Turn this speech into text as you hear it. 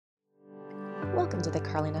Welcome to The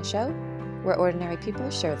Carlina Show, where ordinary people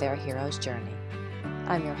share their hero's journey.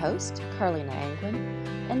 I'm your host, Carlina Angwin,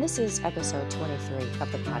 and this is episode 23 of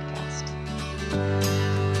the podcast.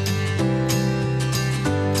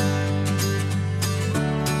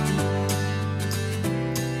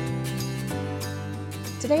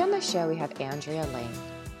 Today on the show, we have Andrea Layne.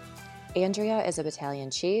 Andrea is a battalion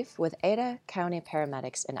chief with Ada County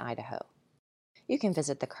Paramedics in Idaho. You can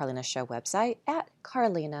visit the Carlina Show website at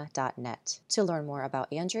carlina.net to learn more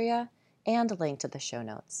about Andrea and link to the show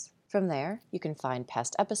notes. From there, you can find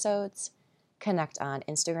past episodes, connect on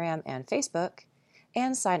Instagram and Facebook,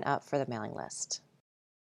 and sign up for the mailing list.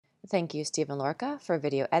 Thank you, Stephen Lorca, for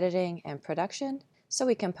video editing and production so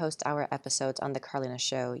we can post our episodes on the Carlina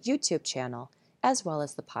Show YouTube channel as well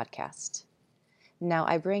as the podcast. Now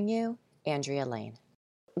I bring you Andrea Layne.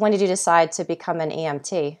 When did you decide to become an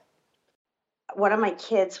EMT? One of my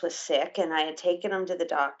kids was sick and I had taken him to the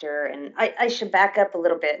doctor. And I should back up a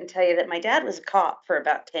little bit and tell you that my dad was a cop for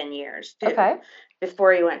about 10 years too,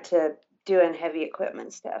 before he went to doing heavy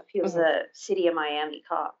equipment stuff. He was a city of Miami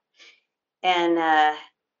cop. And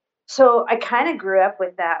so I kind of grew up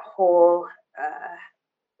with that whole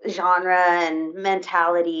genre and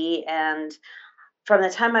mentality. And from the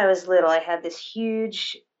time I was little, I had this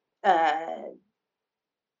huge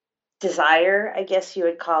desire, I guess you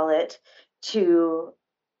would call it, to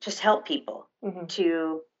just help people,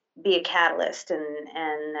 to be a catalyst and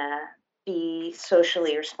be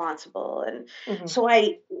socially responsible. And so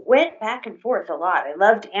I went back and forth a lot. I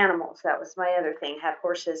loved animals. That was my other thing. I had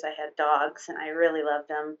horses, I had dogs, and I really loved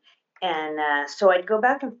them. And so I'd go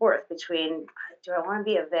back and forth between, do I want to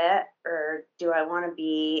be a vet or do I want to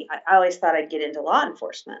be, I always thought I'd get into law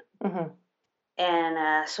enforcement.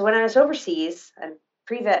 And so when I was overseas, I'm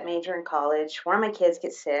pre-vet major in college. One of my kids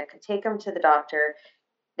gets sick. I take them to the doctor.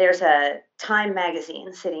 There's a Time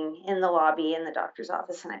magazine sitting in the lobby in the doctor's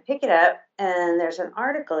office, and I pick it up, and there's an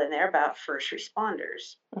article in there about first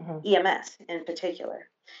responders, EMS in particular.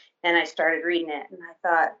 And I started reading it, and I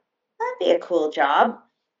thought, that'd be a cool job.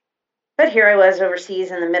 But here I was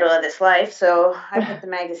overseas in the middle of this life, so I put the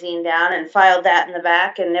magazine down and filed that in the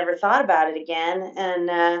back and never thought about it again.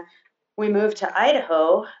 And we moved to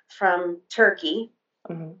Idaho from Turkey.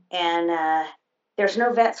 And there's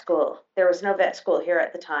no vet school. There was no vet school here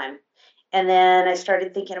at the time. And then I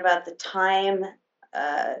started thinking about the time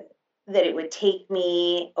that it would take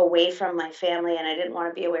me away from my family, and I didn't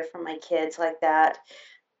want to be away from my kids like that.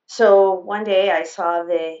 So one day I saw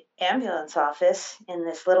the ambulance office in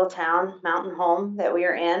this little town, Mountain Home, that we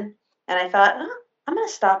were in. And I thought, I'm going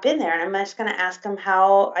to stop in there, and I'm just going to ask them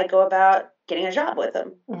how I go about getting a job with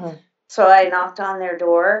them. So I knocked on their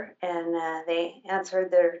door, and they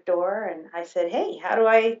answered their door, and I said, hey, how do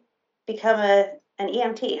I become an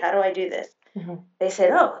EMT? How do I do this? They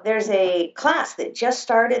said, there's a class that just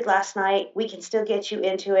started last night. We can still get you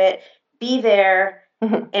into it. Be there,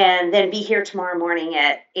 and then be here tomorrow morning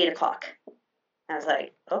at 8 o'clock. I was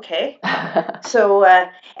like, okay. So,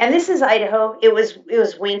 and this is Idaho. It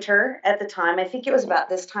was winter at the time. I think it was about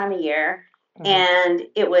this time of year. And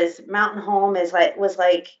it was Mountain Home was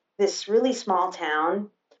like this really small town,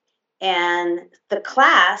 and the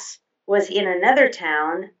class was in another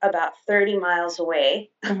town about 30 miles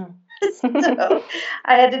away. So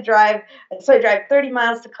I had to drive. So I drive 30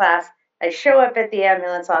 miles to class. I show up at the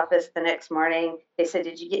ambulance office the next morning. They said,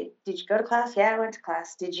 did you go to class? Yeah, I went to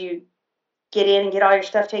class. Did you get in and get all your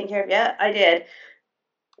stuff taken care of? Yeah, I did.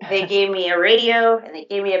 They gave me a radio and they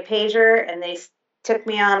gave me a pager, and they took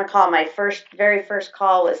me on a call. My very first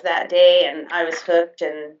call was that day, and I was hooked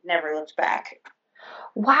and never looked back.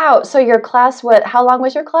 Wow. So your class, how long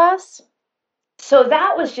was your class? So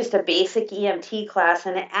that was just a basic EMT class.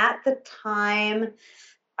 And at the time,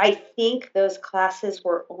 I think those classes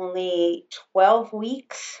were only 12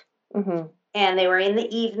 weeks. And they were in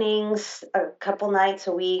the evenings, a couple nights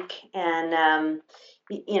a week. And,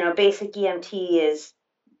 basic EMT is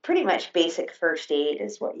pretty much basic first aid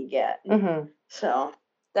is what you get. So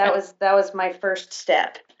that was my first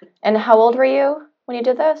step. And how old were you when you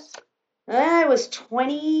did this? I was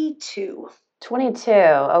 22. 22.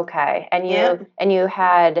 Okay. And you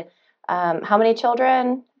had how many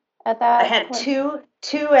children at that? I had point?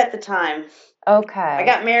 two at the time. Okay. I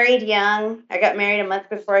got married young. I got married a month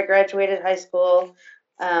before I graduated high school.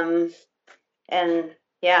 And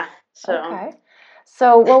yeah. So. Okay.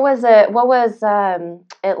 So what was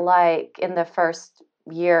it like in the first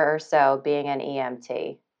year or so being an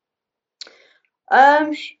EMT?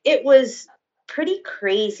 It was pretty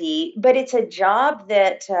crazy, but it's a job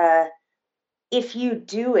that if you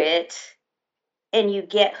do it, and you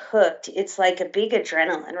get hooked, it's like a big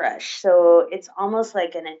adrenaline rush. So it's almost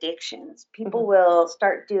like an addiction. People will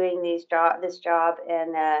start doing this job,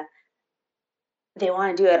 and they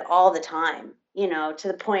want to do it all the time, to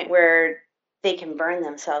the point where they can burn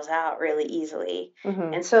themselves out really easily.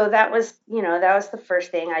 And so that was the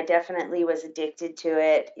first thing. I definitely was addicted to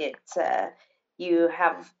it. It's you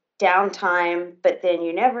have downtime, but then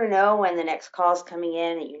you never know when the next call is coming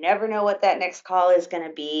in, and you never know what that next call is going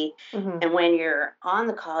to be. And when you're on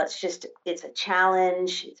the call, it's a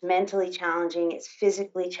challenge. It's mentally challenging. It's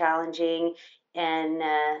physically challenging, and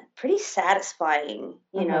pretty satisfying.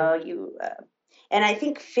 You and I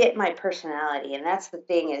think fit my personality. And that's the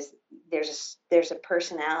thing, is there's a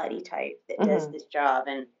personality type that does this job,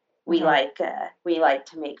 and we like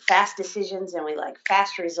to make fast decisions, and we like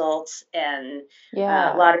fast results. And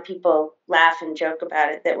a lot of people laugh and joke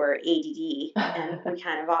about it that we're ADD, and we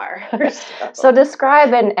kind of are. So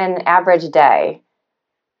describe an average day.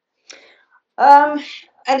 An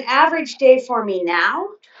average day for me now,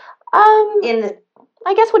 in the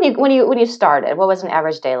I guess when you started, what was an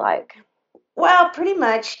average day like? well, pretty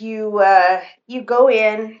much you go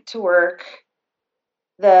in to work.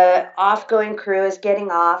 The off-going crew is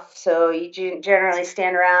getting off, so you generally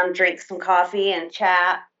stand around, drink some coffee, and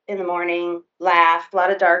chat in the morning. Laugh, a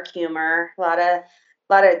lot of dark humor, a lot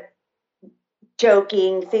of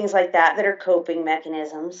joking, things like that are coping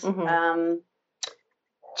mechanisms.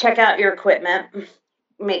 Check out your equipment.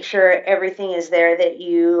 Make sure everything is there that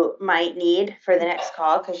you might need for the next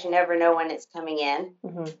call, because you never know when it's coming in.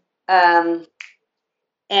 And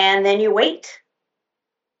then you wait.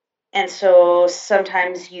 And so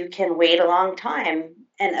sometimes you can wait a long time,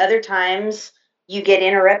 and other times you get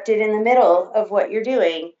interrupted in the middle of what you're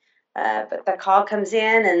doing. But the call comes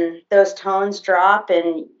in, and those tones drop,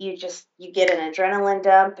 and you get an adrenaline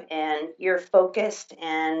dump, and you're focused,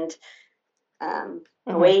 and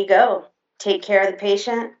away you go. Take care of the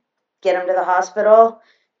patient, get them to the hospital,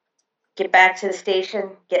 get back to the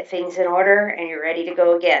station, get things in order, and you're ready to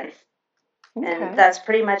go again. And that's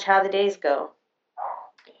pretty much how the days go.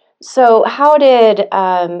 So how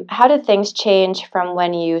did things change from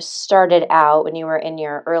when you started out, when you were in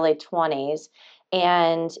your early 20s?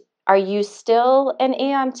 And are you still an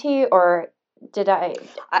EMT, or did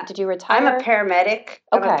you retire? I'm a paramedic.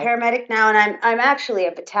 Okay. I'm a paramedic now, and I'm actually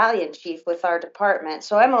a battalion chief with our department.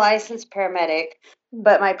 So I'm a licensed paramedic,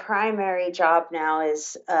 but my primary job now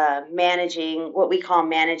is managing what we call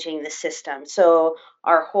managing the system. So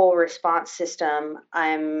our whole response system,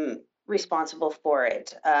 I'm responsible for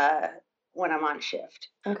it when I'm on shift.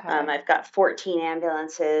 Okay. I've got 14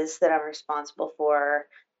 ambulances that I'm responsible for,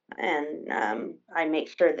 and I make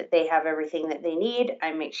sure that they have everything that they need.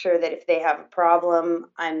 I make sure that if they have a problem,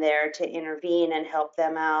 I'm there to intervene and help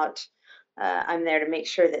them out. I'm there to make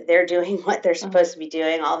sure that they're doing what they're supposed to be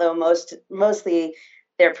doing, although mostly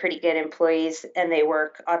they're pretty good employees and they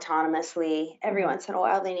work autonomously. Every once in a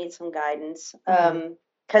while they need some guidance,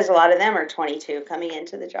 because a lot of them are 22 coming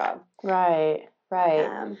into the job. Right.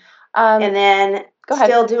 And then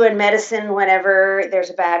still doing medicine whenever there's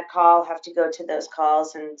a bad call, have to go to those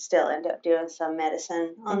calls and still end up doing some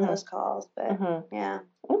medicine on those calls. But yeah.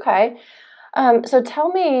 Okay. So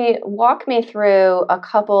walk me through a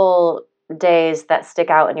couple days that stick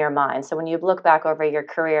out in your mind. So when you look back over your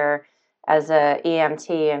career as a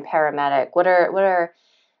EMT and paramedic, what are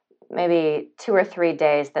maybe 2 or 3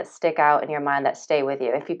 days that stick out in your mind that stay with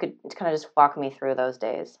you? If you could kind of just walk me through those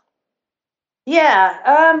days. Yeah,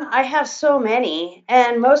 I have so many,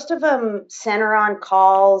 and most of them center on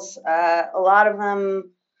calls. A lot of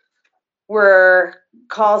them were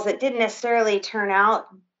calls that didn't necessarily turn out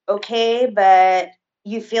okay, but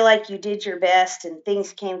you feel like you did your best and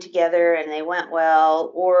things came together and they went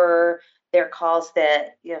well. Or they're calls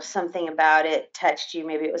that, something about it touched you.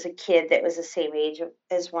 Maybe it was a kid that was the same age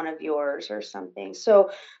as one of yours or something. So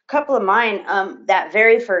a couple of mine, that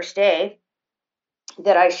very first day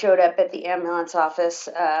that I showed up at the ambulance office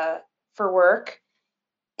for work,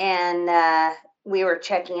 and we were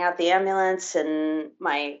checking out the ambulance, and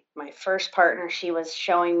my first partner, she was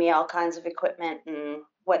showing me all kinds of equipment and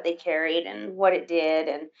what they carried and what it did.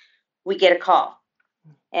 And we get a call,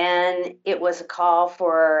 and it was a call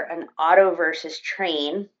for an auto versus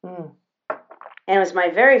train. And it was my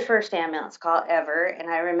very first ambulance call ever. And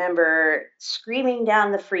I remember screaming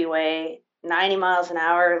down the freeway, 90 miles an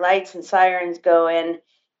hour, lights and sirens going.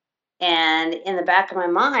 And in the back of my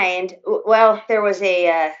mind, well, there was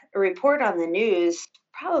a report on the news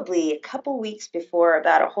probably a couple weeks before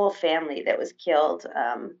about a whole family that was killed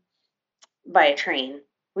by a train.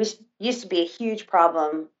 We used to be a huge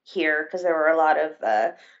problem here because there were a lot of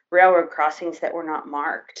railroad crossings that were not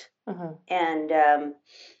marked. And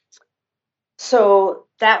so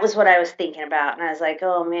that was what I was thinking about. And I was like,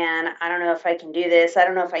 oh man, I don't know if I can do this. I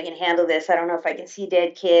don't know if I can handle this. I don't know if I can see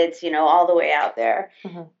dead kids, all the way out there.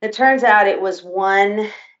 It turns out it was one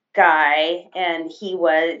guy, and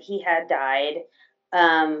he had died.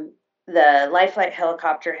 The Life Flight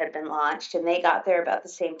helicopter had been launched, and they got there about the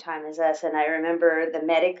same time as us. And I remember the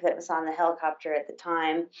medic that was on the helicopter at the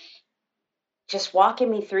time just walking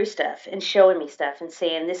me through stuff and showing me stuff and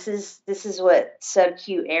saying this is what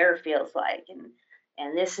subacute air feels like,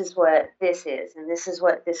 and this is what this is, and this is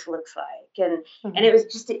what this looks like. And it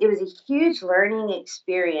was a huge learning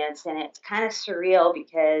experience, and it's kind of surreal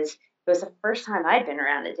because it was the first time I'd been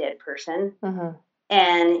around a dead person.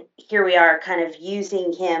 And here we are kind of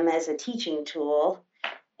using him as a teaching tool.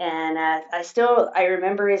 And I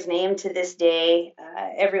remember his name to this day.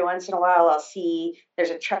 Every once in a while, I'll see there's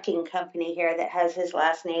a trucking company here that has his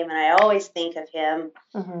last name, and I always think of him.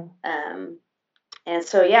 And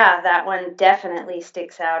so, yeah, that one definitely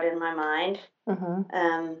sticks out in my mind.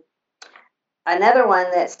 Another one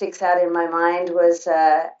that sticks out in my mind was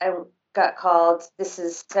I got called. This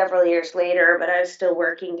is several years later, but I was still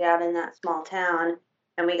working down in that small town,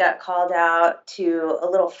 and we got called out to a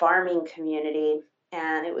little farming community.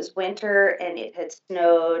 And it was winter, and it had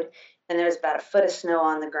snowed, and there was about a foot of snow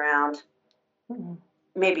on the ground,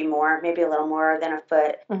 maybe more, maybe a little more than a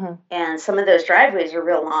foot. And some of those driveways are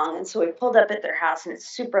real long. And so we pulled up at their house, and it's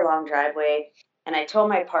a super long driveway. And I told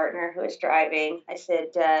my partner who was driving, I said,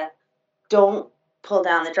 don't pull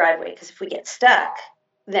down the driveway, because if we get stuck,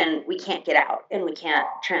 then we can't get out and we can't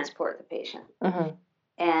transport the patient.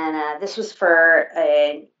 And this was for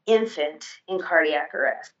an infant in cardiac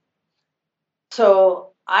arrest.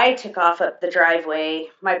 So I took off up the driveway.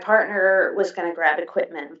 My partner was going to grab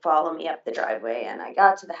equipment and follow me up the driveway. And I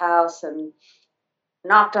got to the house and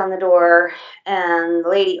knocked on the door, and the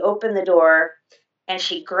lady opened the door, and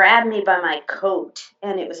she grabbed me by my coat,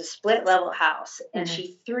 and it was a split level house, and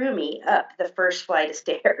she threw me up the first flight of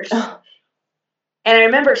stairs. And I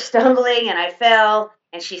remember stumbling, and I fell,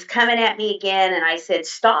 and she's coming at me again, and I said,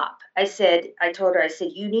 stop. I told her,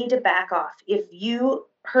 you need to back off. If you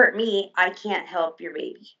hurt me, I can't help your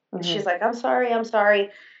baby. She's like, I'm sorry, I'm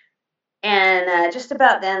sorry. And just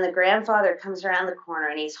about then, the grandfather comes around the corner,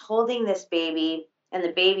 and he's holding this baby, and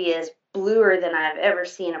the baby is bluer than I've ever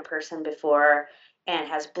seen a person before, and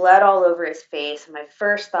has blood all over his face. And my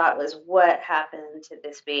first thought was, what happened to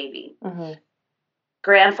this baby?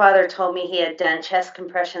 Grandfather told me he had done chest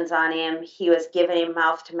compressions on him. He was giving him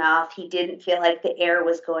mouth to mouth. He didn't feel like the air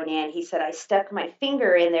was going in. He said, I stuck my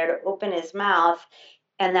finger in there to open his mouth,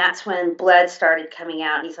 and that's when blood started coming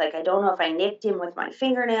out. And he's like, I don't know if I nicked him with my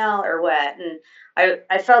fingernail or what. And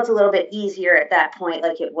I felt a little bit easier at that point,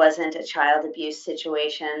 like it wasn't a child abuse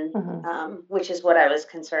situation, which is what I was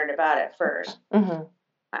concerned about at first.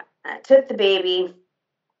 I took the baby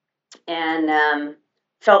and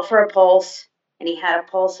felt for a pulse, and he had a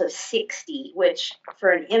pulse of 60, which for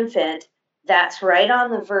an infant, that's right on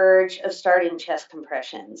the verge of starting chest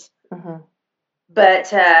compressions.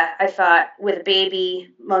 But I thought, with a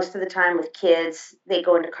baby, most of the time with kids, they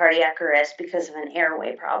go into cardiac arrest because of an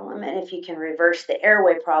airway problem. And if you can reverse the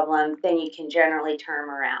airway problem, then you can generally turn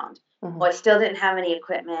them around. Well, I still didn't have any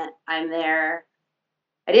equipment. I'm there.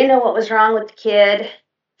 I didn't know what was wrong with the kid.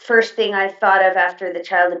 First thing I thought of after the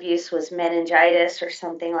child abuse was meningitis or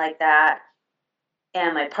something like that.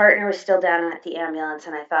 And my partner was still down at the ambulance,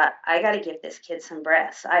 and I thought, I got to give this kid some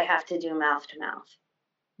breaths. I have to do mouth to mouth.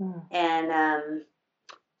 And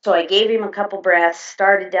so I gave him a couple breaths,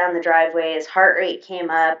 started down the driveway. His heart rate came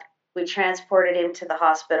up. We transported him to the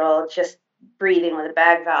hospital, just breathing with a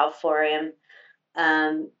bag valve for him.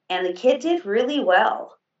 And the kid did really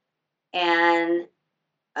well. And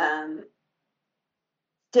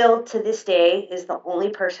still to this day is the only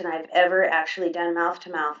person I've ever actually done mouth to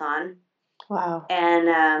mouth on. Wow.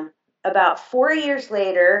 And about 4 years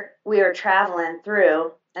later, we were traveling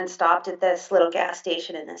through and stopped at this little gas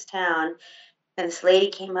station in this town. And this lady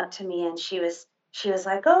came up to me, and she was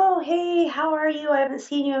like, oh, hey, how are you? I haven't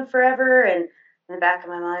seen you in forever. And in the back of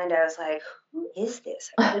my mind, I was like, who is this?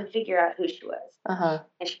 I couldn't figure out who she was.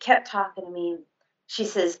 And she kept talking to me. She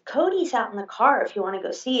says, Cody's out in the car if you want to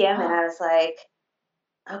go see him. And I was like,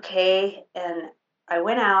 okay. And I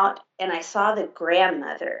went out, and I saw the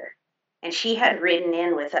grandmother, and she had ridden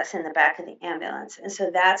in with us in the back of the ambulance. And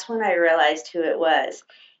so that's when I realized who it was.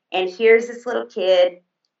 And here's this little kid,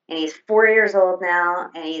 and he's 4 years old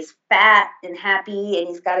now, and he's fat and happy, and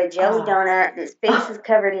he's got a jelly donut, and his face is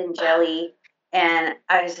covered in jelly. And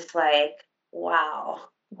I was just like, wow.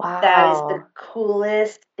 That is the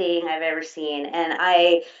coolest thing I've ever seen. And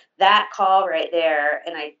that call right there,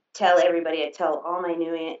 and tell everybody, I tell all my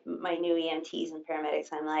new EMTs and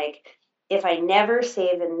paramedics, I'm like, if I never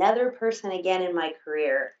save another person again in my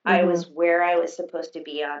career, I was where I was supposed to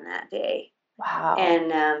be on that day. Wow.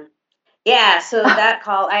 And yeah, so that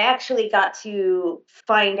call, I actually got to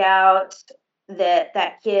find out that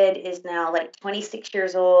that kid is now like 26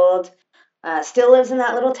 years old, still lives in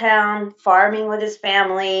that little town, farming with his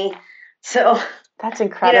family. So that's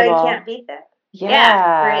incredible. You can't beat that.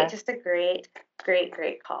 Yeah, great, just a great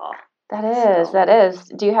call. That is.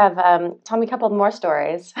 Do you have? Tell me a couple more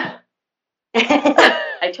stories.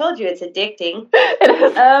 I told you it's addicting.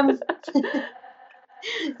 It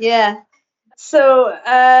is. Yeah. So,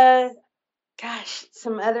 gosh,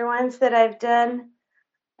 some other ones that I've done.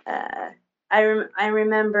 I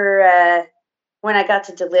remember when I got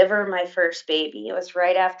to deliver my first baby. It was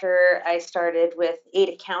right after I started with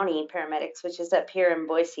Ada County Paramedics, which is up here in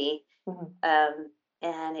Boise.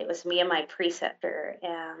 And it was me and my preceptor,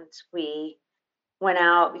 and we went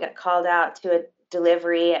out. We got called out to a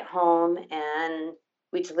delivery at home, and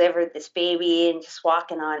we delivered this baby and just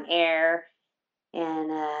walking on air.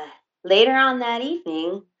 And later on that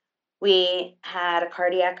evening, we had a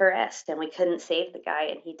cardiac arrest, and we couldn't save the guy,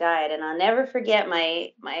 and he died. And I'll never forget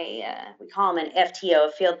my we call him an FTO,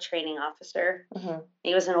 a field training officer.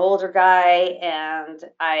 He was an older guy, and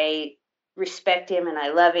I respect him and I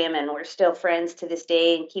love him, and we're still friends to this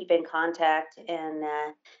day and keep in contact. And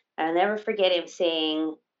I'll never forget him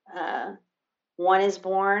saying, one is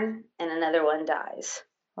born and another one dies.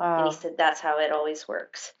 Wow. And he said, that's how it always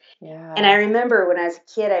works. Yeah. And I remember when I was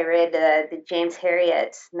a kid, I read the James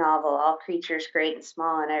Herriot's novel, All Creatures Great and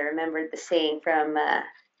Small, and I remembered the saying from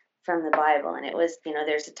the Bible, and it was,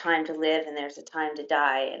 there's a time to live and there's a time to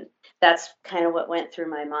die, and that's kind of what went through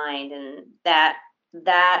my mind. And that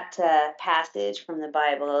passage from the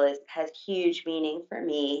Bible has huge meaning for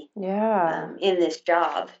me. Yeah. In this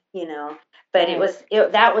job, but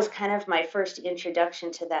right. That was kind of my first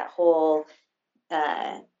introduction to that whole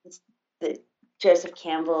the Joseph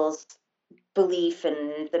Campbell's belief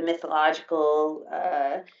and the mythological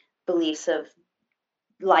beliefs of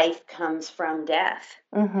life comes from death.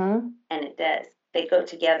 And it does. They go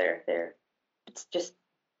together. It's just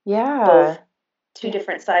both two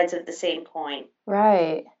different sides of the same coin.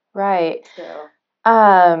 Right. So.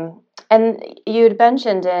 And you'd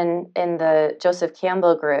mentioned in the Joseph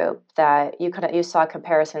Campbell group that you saw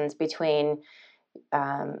comparisons between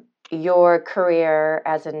your career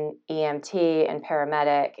as an EMT and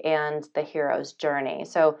paramedic and the hero's journey.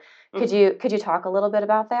 So could you talk a little bit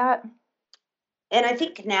about that? And I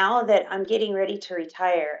think now that I'm getting ready to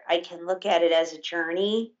retire, I can look at it as a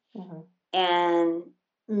journey and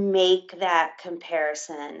make that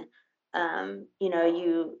comparison.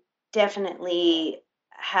 You definitely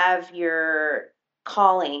have your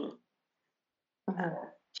calling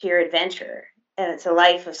to your adventure, and it's a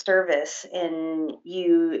life of service, and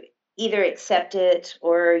you either accept it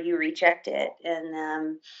or you reject it.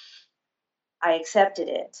 And I accepted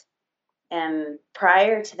it. And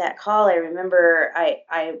prior to that call, I remember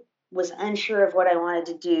I was unsure of what I wanted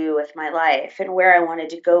to do with my life and where I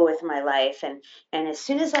wanted to go with my life. And as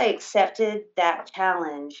soon as I accepted that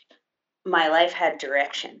challenge, my life had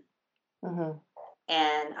direction.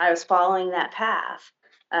 And I was following that path.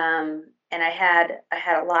 And I had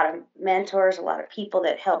a lot of mentors, a lot of people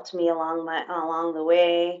that helped me along the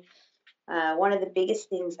way. One of the biggest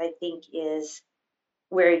things I think is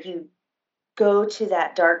where you go to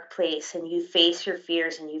that dark place and you face your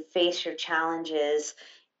fears and you face your challenges,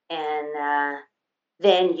 and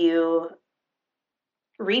then you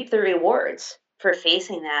reap the rewards for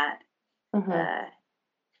facing that.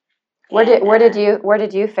 Where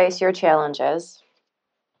did you face your challenges?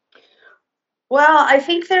 Well, I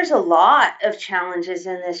think there's a lot of challenges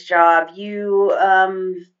in this job.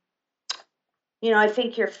 I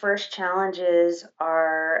think your first challenges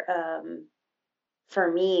are,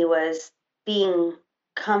 for me, was being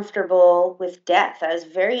comfortable with death. I was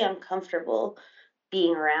very uncomfortable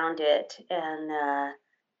being around it, and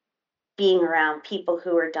being around people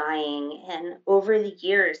who are dying. And over the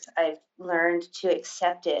years, I've learned to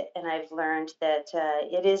accept it, and I've learned that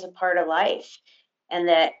it is a part of life, and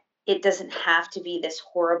that it doesn't have to be this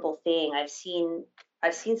horrible thing. I've seen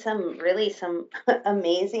some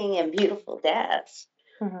amazing and beautiful deaths.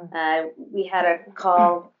 We had a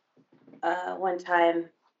call one time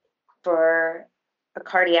for a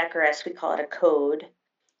cardiac arrest. We call it a code,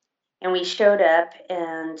 and we showed up,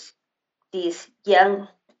 and these young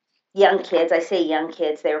kids, I say young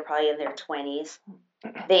kids, they were probably in their 20s.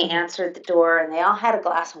 They answered the door, and they all had a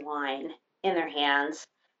glass of wine in their hands,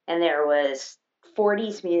 and there was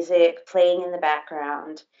 40s music playing in the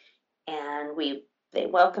background, and we they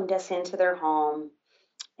welcomed us into their home,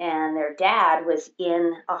 and their dad was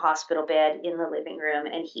in a hospital bed in the living room,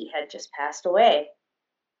 and he had just passed away.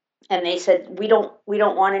 And they said, we don't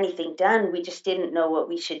want anything done. We just didn't know what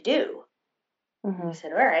we should do. I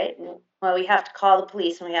said, all right, well, we have to call the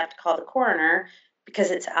police and we have to call the coroner because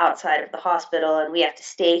it's outside of the hospital and we have to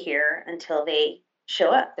stay here until they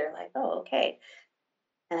show up. They're like, oh, okay.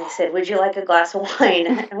 And I said, would you like a glass of wine?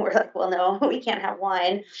 And we're like, well, no, we can't have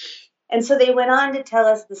wine. And so they went on to tell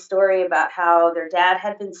us the story about how their dad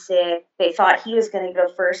had been sick. They thought he was going to go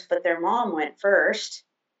first, but their mom went first.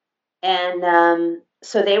 And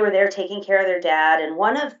so they were there taking care of their dad. And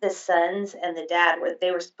one of the sons and the dad, they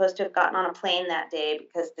were supposed to have gotten on a plane that day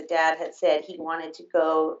because the dad had said he wanted to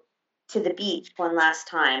go to the beach one last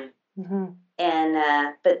time. Mm-hmm.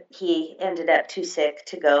 And but he ended up too sick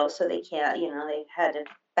to go, so they can't. They had to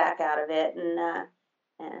back out of it.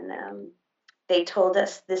 And they told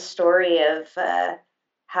us this story of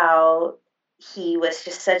how he was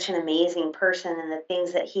just such an amazing person and the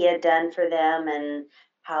things that he had done for them and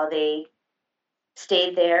how they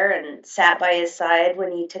stayed there and sat by his side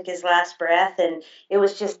when he took his last breath. And it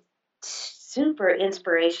was just super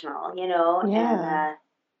inspirational, Yeah. And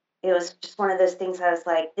it was just one of those things I was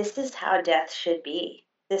like, this is how death should be.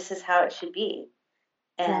 This is how it should be.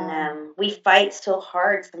 And Yeah. we fight so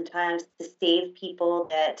hard sometimes to save people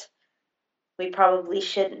that we probably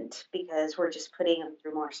shouldn't because we're just putting them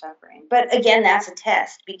through more suffering. But again, that's a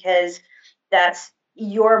test because that's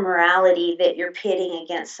your morality that you're pitting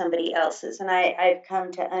against somebody else's. And I've come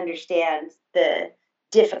to understand the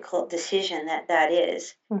difficult decision that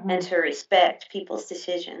is, and to respect people's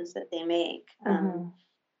decisions that they make.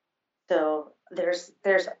 So there's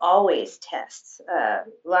always tests. A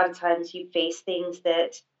lot of times you face things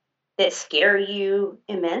that scare you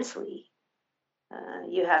immensely.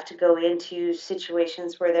 You have to go into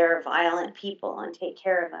situations where there are violent people and take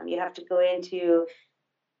care of them. You have to go into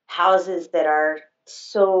houses that are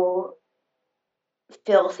so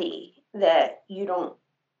filthy that you don't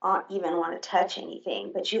even want to touch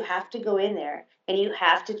anything, but you have to go in there and you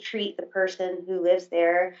have to treat the person who lives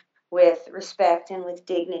there with respect and with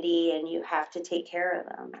dignity, and you have to take care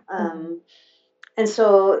of them. And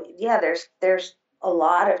so, yeah, there's a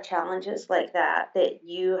lot of challenges like that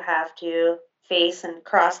you have to face and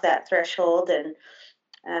cross that threshold and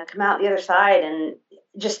come out the other side. And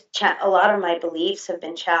just a lot of my beliefs have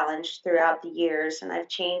been challenged throughout the years, and I've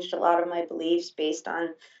changed a lot of my beliefs based on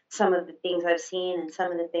some of the things I've seen and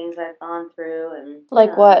some of the things I've gone through. And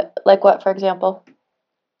Like what? Like what, for example?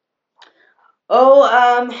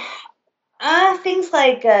 oh, things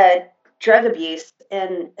like drug abuse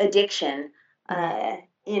and addiction. I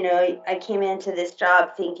came into this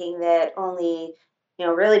job thinking that only,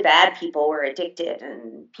 really bad people were addicted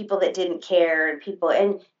and people that didn't care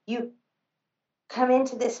and you come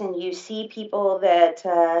into this and you see people that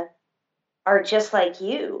are just like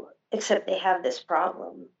you, except they have this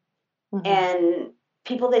problem. And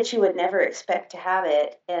people that you would never expect to have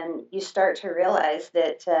it. And you start to realize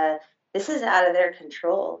that this is out of their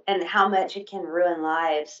control and how much it can ruin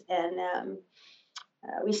lives. And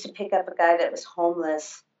we used to pick up a guy that was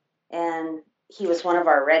homeless, and he was one of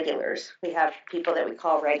our regulars. We have people that we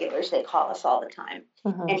call regulars, they call us all the time.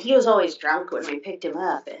 And he was always drunk when we picked him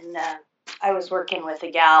up. And I was working with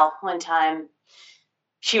a gal one time.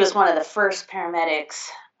 She was one of the first paramedics,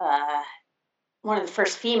 one of the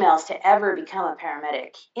first females to ever become a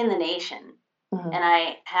paramedic in the nation. And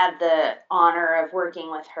I had the honor of working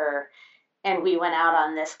with her. And we went out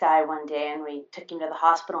on this guy one day and we took him to the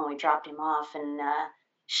hospital and we dropped him off. And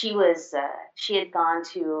she had gone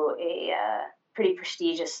to a pretty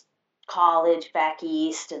prestigious college back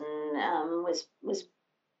east and was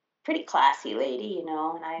pretty classy lady, and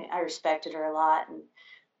I respected her a lot. And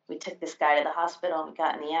we took this guy to the hospital and we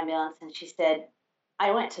got in the ambulance, and she said,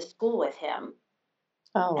 I went to school with him.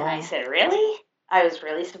 Oh, wow. And I said, really? I was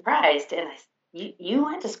really surprised. And you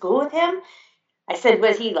went to school with him? I said,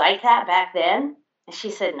 was he like that back then? And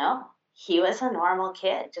she said, no, he was a normal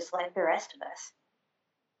kid, just like the rest of us.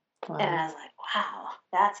 Wow. And I was like, wow,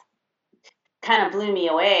 that's kind of blew me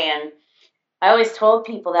away. And I always told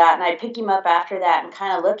people that, and I'd pick him up after that and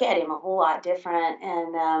kind of look at him a whole lot different.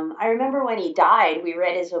 And I remember when he died, we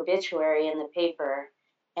read his obituary in the paper,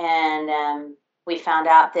 and we found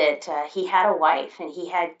out that he had a wife and he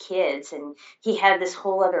had kids and he had this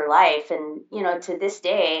whole other life. And, to this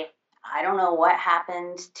day, I don't know what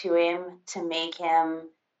happened to him to make him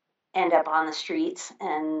end up on the streets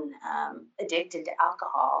and addicted to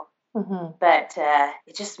alcohol. But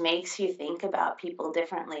it just makes you think about people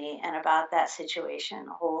differently and about that situation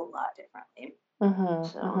a whole lot differently.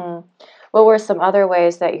 So, What were some other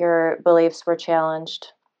ways that your beliefs were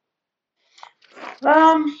challenged?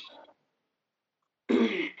 um,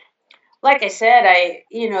 like I said,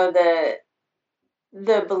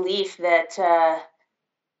 the belief that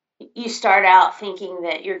you start out thinking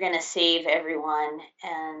that you're going to save everyone,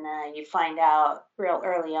 and you find out real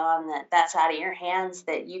early on that that's out of your hands,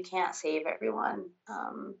 that you can't save everyone.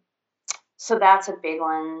 So that's a big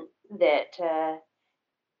one that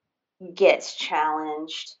gets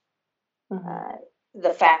challenged. Uh,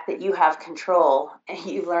 the fact that you have control, and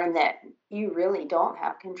you learn that you really don't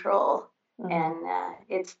have control, and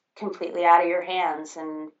it's completely out of your hands.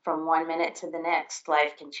 And from one minute to the next,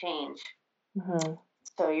 life can change.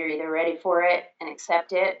 So you're either ready for it and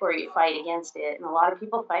accept it, or you fight against it. And a lot of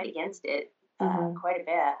people fight against it quite a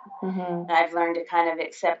bit. And I've learned to kind of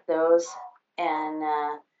accept those. And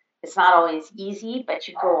it's not always easy, but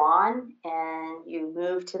you go on and you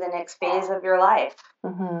move to the next phase of your life.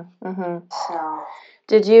 So,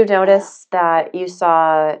 did you notice that you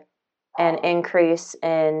saw an increase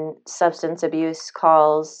in substance abuse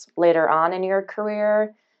calls later on in your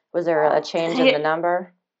career? Was there a change in the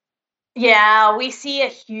number? Yeah, we see a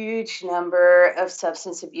huge number of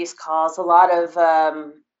substance abuse calls. A lot of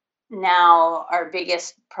now our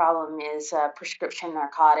biggest problem is prescription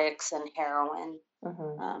narcotics and heroin.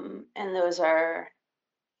 And those are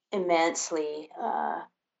immensely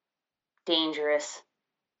dangerous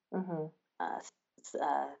uh,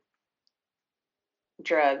 uh,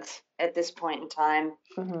 drugs at this point in time.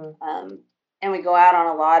 And we go out on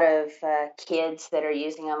a lot of kids that are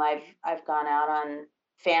using them. I've gone out on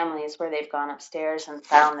families where they've gone upstairs and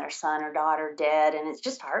found their son or daughter dead, and it's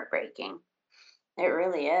just heartbreaking. It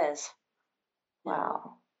really is.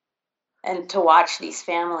 Wow. And to watch these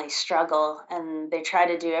families struggle, and they try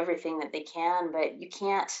to do everything that they can, but you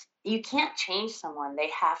can't change someone.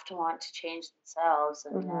 They have to want to change themselves.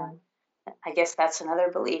 And I guess that's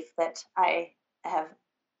another belief that I have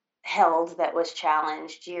held that was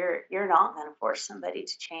challenged. You're not going to force somebody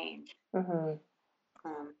to change.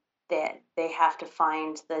 That they have to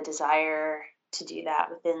find the desire to do that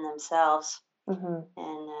within themselves.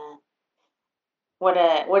 And what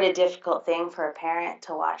a difficult thing for a parent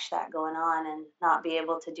to watch that going on and not be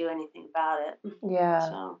able to do anything about it. Yeah.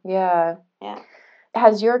 So Yeah.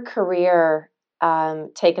 Has your career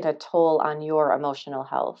taken a toll on your emotional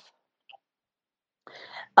health?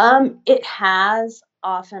 It has,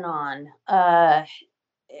 off and on.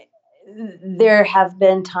 There have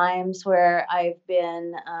been times where I've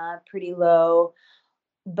been pretty low,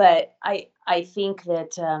 but I think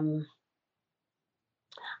that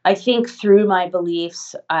I think through my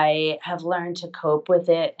beliefs, I have learned to cope with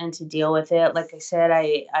it and to deal with it. Like I said,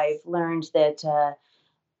 I've learned that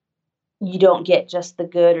you don't get just the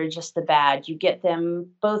good or just the bad. You get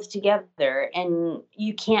them both together, and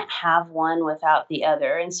you can't have one without the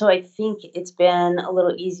other. And so I think it's been a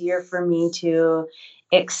little easier for me to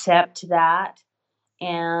accept that.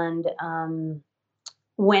 And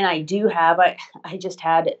when I do have, I just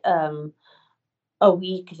had a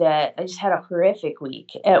week that I just had a horrific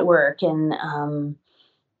week at work, and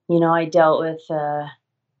I dealt with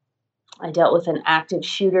an active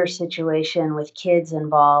shooter situation with kids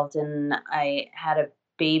involved, and I had a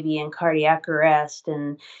baby in cardiac arrest,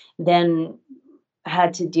 and then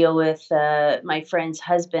had to deal with my friend's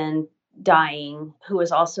husband dying, who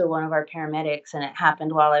was also one of our paramedics, and it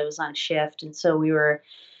happened while I was on shift, and so we were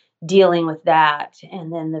dealing with that.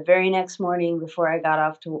 And then the very next morning, before I got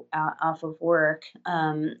off of work,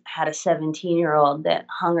 had a 17-year-old that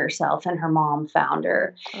hung herself, and her mom found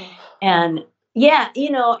her. And yeah,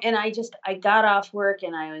 and I got off work,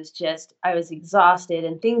 and I was exhausted,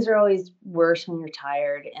 and things are always worse when you're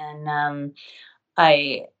tired. And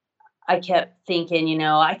I I kept thinking,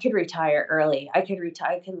 I could retire early. I could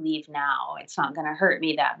leave now. It's not going to hurt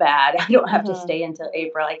me that bad. I don't have to stay until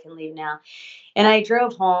April. I can leave now. And I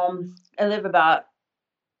drove home. I live about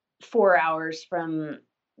 4 hours from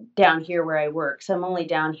down here where I work. So I'm only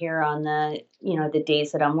down here on the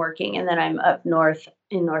days that I'm working. And then I'm up north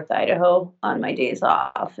in North Idaho on my days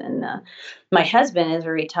off. And my husband is a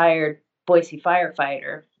retired Boise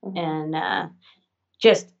firefighter, and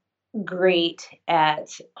just great at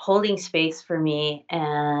holding space for me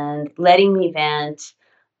and letting me vent.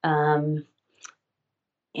 Um,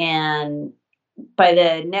 and by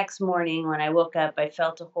the next morning when I woke up, I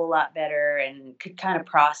felt a whole lot better and could kind of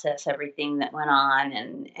process everything that went on.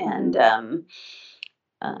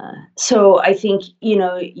 So I think,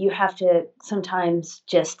 you have to sometimes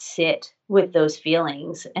just sit with those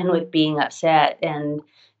feelings and with being upset, and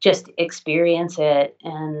just experience it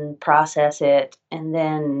and process it. And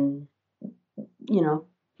then, you know,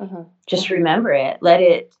 just remember it. Let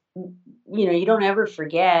it, you don't ever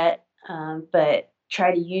forget, but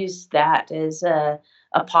try to use that as a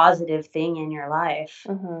positive thing in your life.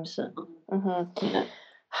 So, yeah.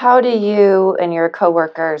 How do you and your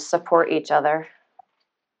coworkers support each other?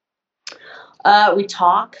 We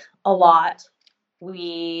talk a lot.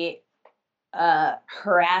 We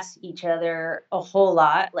harass each other a whole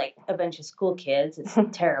lot, like a bunch of school kids. It's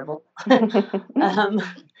terrible.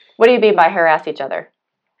 What do you mean by harass each other?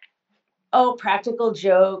 Oh, practical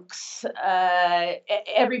jokes.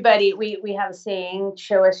 Everybody, we have a saying: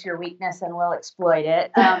 "Show us your weakness, and we'll exploit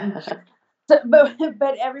it."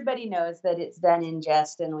 But everybody knows that it's done in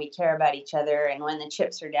jest, and we care about each other. And when the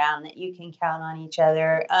chips are down, that you can count on each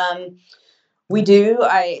other. We do.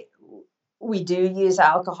 We do use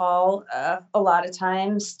alcohol a lot of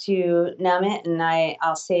times to numb it, and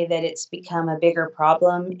I'll say that it's become a bigger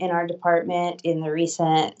problem in our department in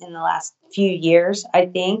the last few years, I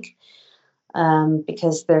think.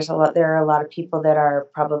 Because there are a lot of people that are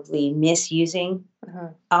probably misusing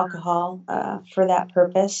alcohol for that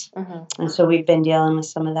purpose, and so we've been dealing with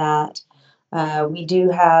some of that. We do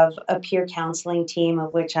have a peer counseling team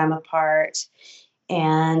of which I'm a part,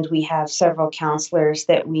 and we have several counselors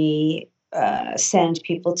that we send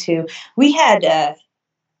people to. We had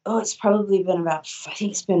it's probably been I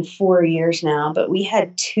think it's been 4 years now, but we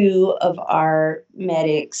had two of our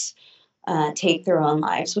medics take their own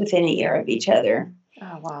lives within a year of each other.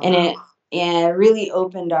 Oh, wow. And it really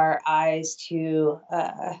opened our eyes to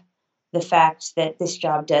the fact that this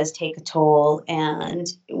job does take a toll, and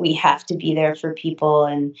we have to be there for people.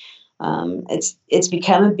 And it's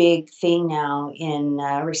become a big thing now in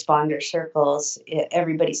responder circles.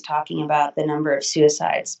 Everybody's talking about the number of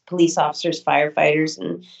suicides, police officers, firefighters,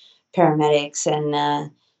 and paramedics,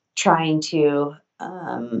 and trying to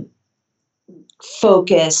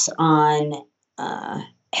focus on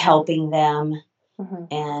helping them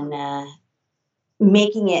and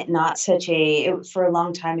making it not for a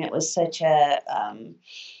long time, it was such a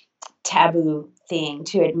taboo thing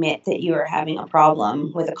to admit that you were having a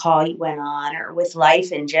problem with a call you went on or with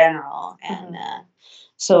life in general. And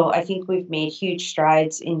so I think we've made huge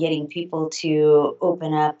strides in getting people to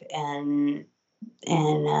open up and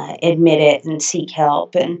admit it and seek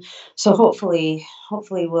help. And so hopefully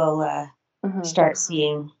we'll start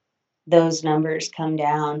seeing those numbers come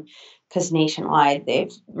down, because nationwide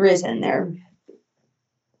they've risen. They're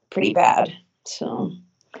pretty bad. So.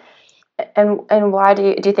 And why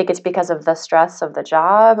do you think it's because of the stress of the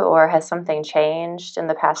job, or has something changed in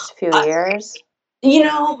the past few years?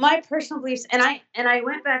 My personal beliefs, and I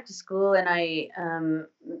went back to school, and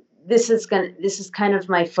this is kind of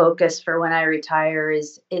my focus for when I retire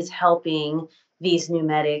is helping these new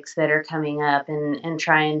medics that are coming up, and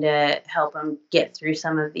trying to help them get through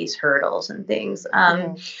some of these hurdles and things.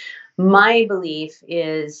 My belief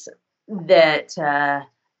is that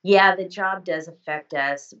the job does affect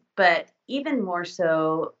us, but even more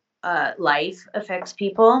so, life affects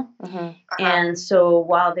people. And so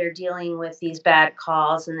while they're dealing with these bad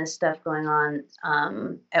calls and this stuff going on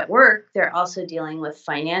at work, they're also dealing with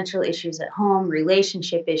financial issues at home,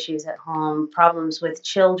 relationship issues at home, problems with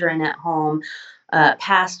children at home,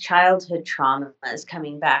 past childhood traumas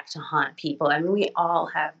coming back to haunt people. I mean, we all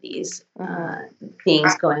have these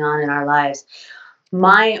things going on in our lives.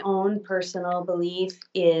 My own personal belief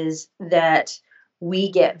is that we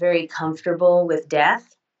get very comfortable with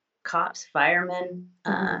death. Cops, firemen,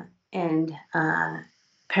 and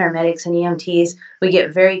paramedics and EMTs, we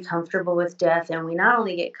get very comfortable with death, and we not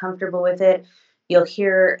only get comfortable with it, you'll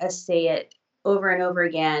hear us say it over and over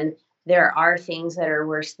again, there are things that are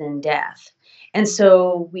worse than death. And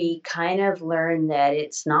so we kind of learn that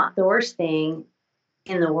it's not the worst thing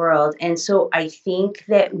in the world. And so I think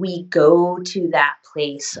that we go to that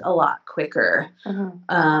place a lot quicker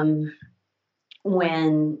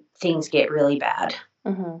when things get really bad.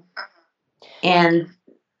 And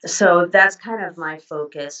so that's kind of my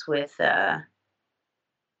focus with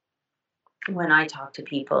when I talk to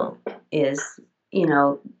people is,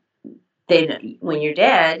 when you're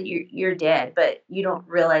dead, you're dead, but you don't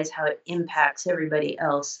realize how it impacts everybody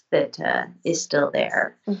else that is still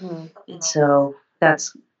there. And so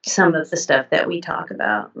that's some of the stuff that we talk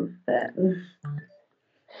about. But,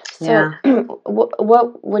 so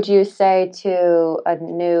what would you say to a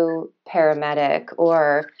new paramedic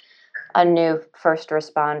or a new first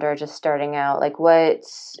responder just starting out? Like,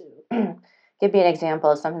 give me an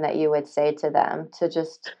example of something that you would say to them to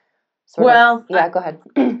just go ahead.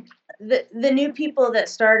 the new people that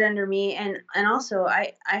start under me, and also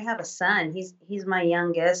I have a son. He's my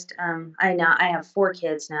youngest. I have 4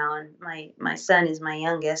 kids now, and my son is my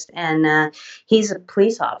youngest, and he's a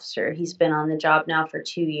police officer. He's been on the job now for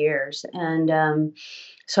 2 years, and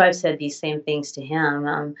so I've said these same things to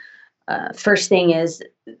him. First thing is,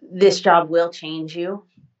 this job will change you.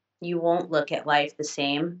 You won't look at life the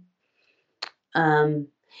same.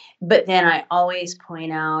 But then I always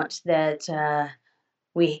point out that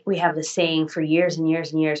we have the saying for years and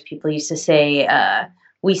years and years. People used to say,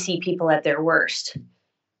 we see people at their worst.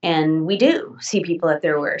 And we do see people at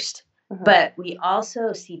their worst. Mm-hmm. But we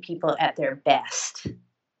also see people at their best.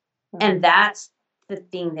 Mm-hmm. And that's the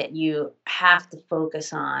thing that you have to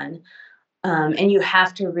focus on. And you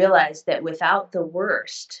have to realize that without the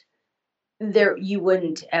worst, you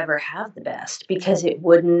wouldn't ever have the best, because it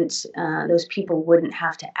wouldn't, those people wouldn't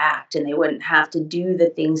have to act, and they wouldn't have to do the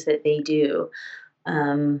things that they do.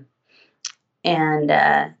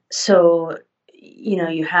 So,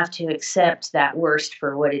 you have to accept that worst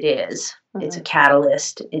for what it is. Mm-hmm. It's a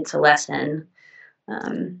catalyst. It's a lesson.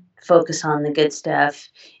 Focus on the good stuff.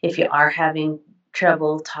 If you are having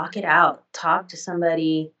trouble, talk it out. Talk to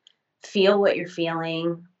somebody. Feel what you're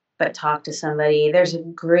feeling, but talk to somebody. There's a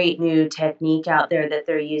great new technique out there that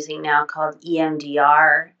they're using now called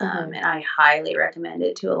EMDR, mm-hmm. And I highly recommend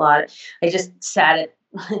it to a lot. I just sat at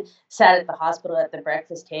the hospital at the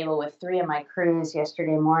breakfast table with 3 of my crews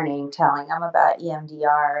yesterday morning, telling them about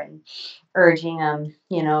EMDR and urging them,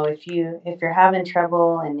 if you're having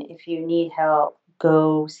trouble and if you need help,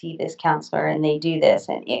 go see this counselor, and they do this,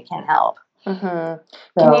 and it can help. Mm-hmm.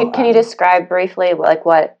 So, can you describe briefly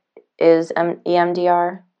what is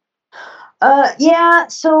EMDR? Yeah,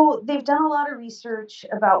 so they've done a lot of research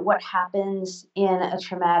about what happens in a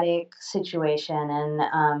traumatic situation,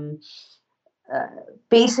 and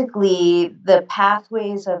basically the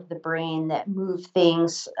pathways of the brain that move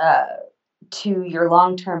things to your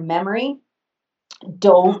long-term memory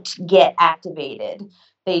don't get activated.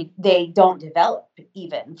 They don't develop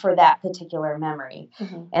even for that particular memory.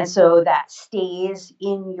 Mm-hmm. And so that stays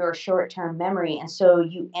in your short-term memory. And so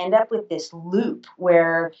you end up with this loop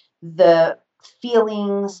where the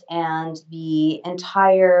feelings and the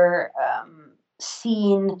entire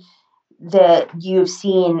scene that you've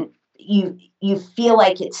seen, you feel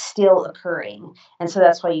like it's still occurring. And so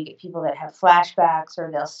that's why you get people that have flashbacks, or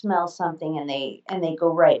they'll smell something and they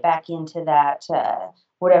go right back into that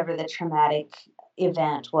whatever the traumatic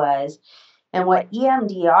event was. And what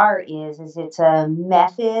EMDR is it's a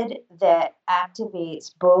method that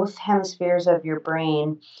activates both hemispheres of your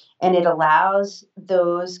brain, and it allows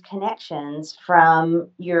those connections from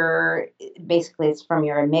it's from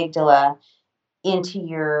your amygdala into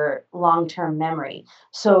your long-term memory.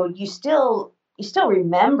 So you still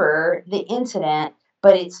remember the incident,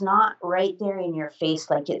 but it's not right there in your face,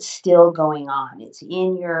 like it's still going on. It's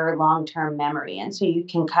in your long-term memory. And so you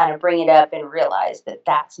can kind of bring it up and realize that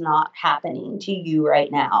that's not happening to you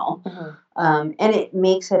right now. Mm-hmm. And it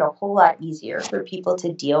makes it a whole lot easier for people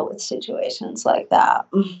to deal with situations like that.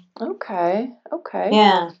 Okay.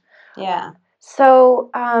 Yeah. So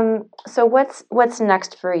what's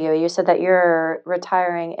next for you? You said that you're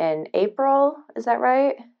retiring in April. Is that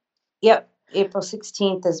right? Yep. April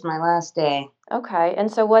 16th is my last day. Okay.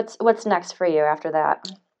 And so what's next for you after that?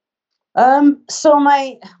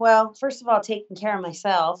 First of all, taking care of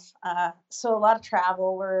myself. So a lot of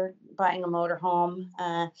travel. We're buying a motorhome.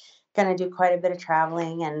 Going to do quite a bit of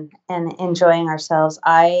traveling and enjoying ourselves.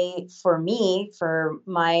 For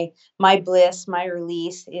my bliss, my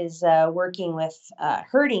release is working with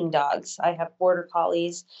herding dogs. I have border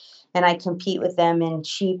collies, and I compete with them in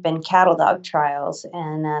sheep and cattle dog trials.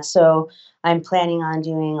 And so I'm planning on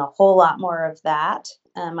doing a whole lot more of that.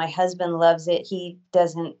 My husband loves it. He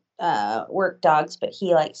doesn't work dogs, but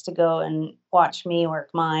he likes to go and watch me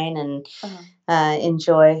work mine, and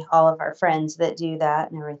enjoy all of our friends that do that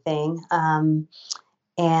and everything.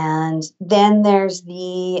 And then there's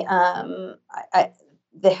the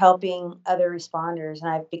helping other responders, and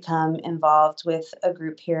I've become involved with a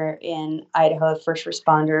group here in Idaho, First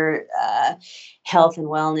Responder Health and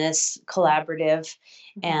Wellness Collaborative,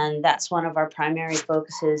 and that's one of our primary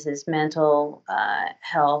focuses is mental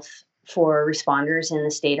health for responders in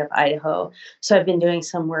the state of Idaho. So I've been doing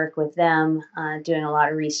some work with them, doing a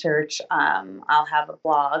lot of research. I'll have a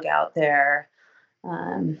blog out there,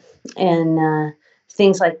 and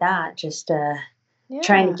things like that. Just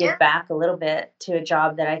trying to give back a little bit to a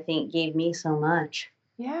job that I think gave me so much.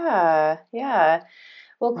 Yeah.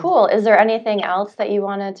 Well, cool. Is there anything else that you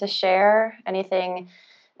wanted to share? Anything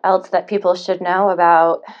else that people should know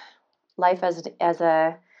about life as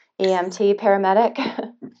a EMT paramedic?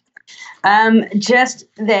 Just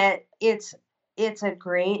that it's a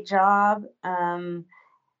great job.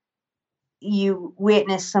 You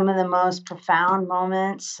witness some of the most profound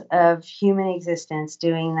moments of human existence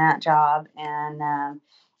doing that job, and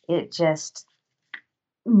it just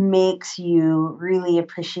makes you really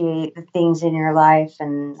appreciate the things in your life.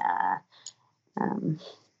 And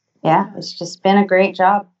it's just been a great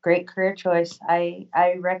job, great career choice.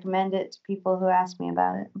 I recommend it to people who ask me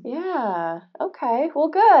about it. Yeah. Okay. Well,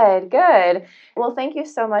 good. Well, thank you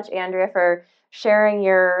so much, Andrea, for sharing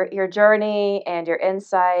your journey and your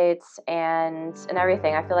insights and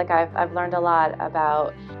everything. I feel like I've learned a lot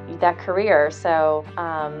about that career. So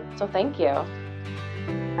so thank you.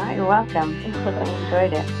 Oh, you're welcome. I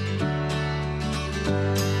enjoyed it.